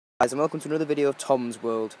Guys, and welcome to another video of Tom's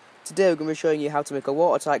World. Today we're going to be showing you how to make a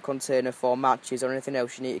watertight container for matches or anything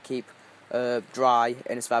else you need to keep dry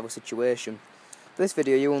in a survival situation. For this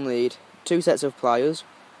video you will need 2 sets of pliers,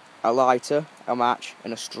 a lighter, a match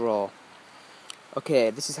and a straw.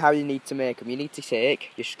 Okay, this is how you need to make them. You need to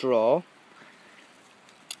take your straw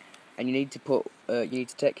and you need to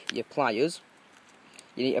take your pliers.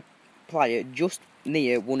 You need a plier just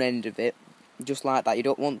near one end of it. Just like that. You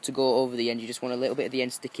don't want to go over the end, you just want a little bit of the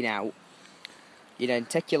end sticking out. You then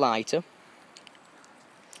take your lighter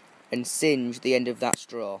and singe the end of that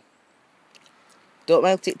straw. Don't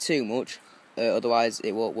melt it too much, otherwise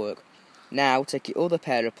it won't work. Now take your other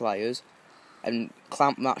pair of pliers and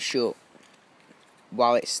clamp that shut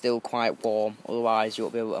while it's still quite warm, otherwise you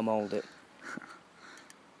won't be able to mould it.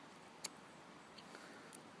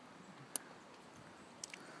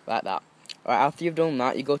 Like that. Right, after you've done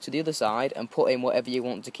that, you go to the other side and put in whatever you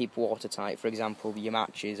want to keep watertight. For example, your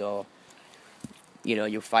matches or, you know,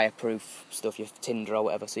 your fireproof stuff, your tinder or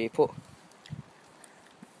whatever. So you put...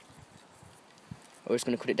 We're just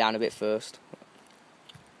going to cut it down a bit first.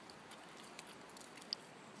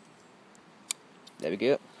 There we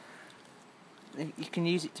go. You can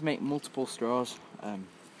use it to make multiple straws. So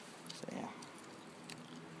yeah.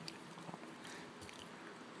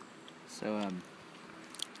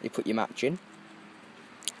 You put your match in.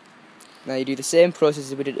 Now you do the same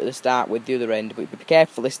process as we did at the start with the other end, but be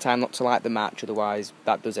careful this time not to light the match, otherwise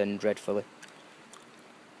that does end dreadfully.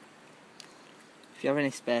 If you have any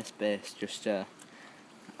spare space, just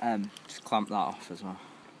clamp that off as well.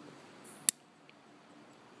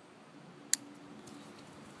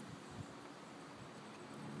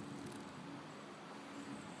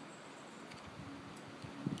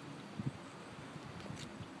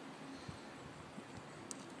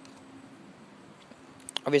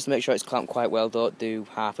 Obviously make sure it's clamped quite well, don't do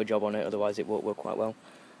half a job on it, otherwise it won't work quite well.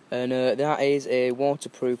 And that is a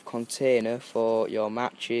waterproof container for your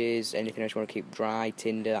matches, anything else you want to keep dry,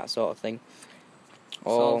 tinder, that sort of thing.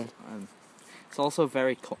 It's also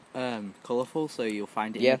very colourful, so you'll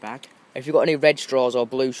find it in your bag. If you've got any red straws or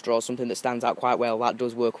blue straws, something that stands out quite well, that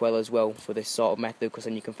does work well as well for this sort of method, because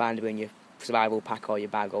then you can find it in your survival pack or your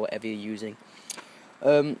bag or whatever you're using.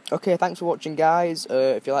 Okay, thanks for watching, guys.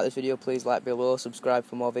 If you like this video, please like below, subscribe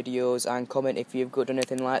for more videos, and comment if you've got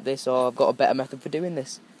anything like this or have got a better method for doing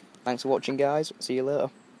this. Thanks for watching, guys. See you later.